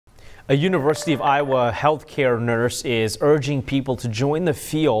A University of Iowa healthcare nurse is urging people to join the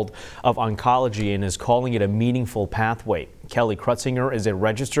field of oncology and is calling it a meaningful pathway. Kelli Krutsinger is a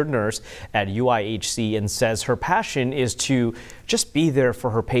registered nurse at UIHC and says her passion is to just be there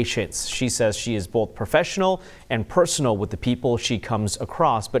for her patients. She says she is both professional and personal with the people she comes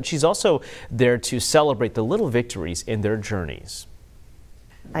across, but she's also there to celebrate the little victories in their journeys.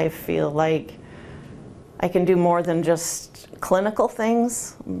 I feel like I can do more than just clinical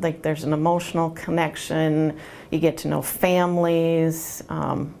things. Like there's an emotional connection, you get to know families,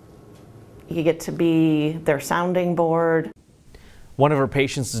 you get to be their sounding board. One of her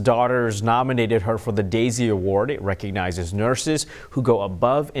patient's daughters nominated her for the Daisy Award. It recognizes nurses who go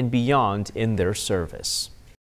above and beyond in their service.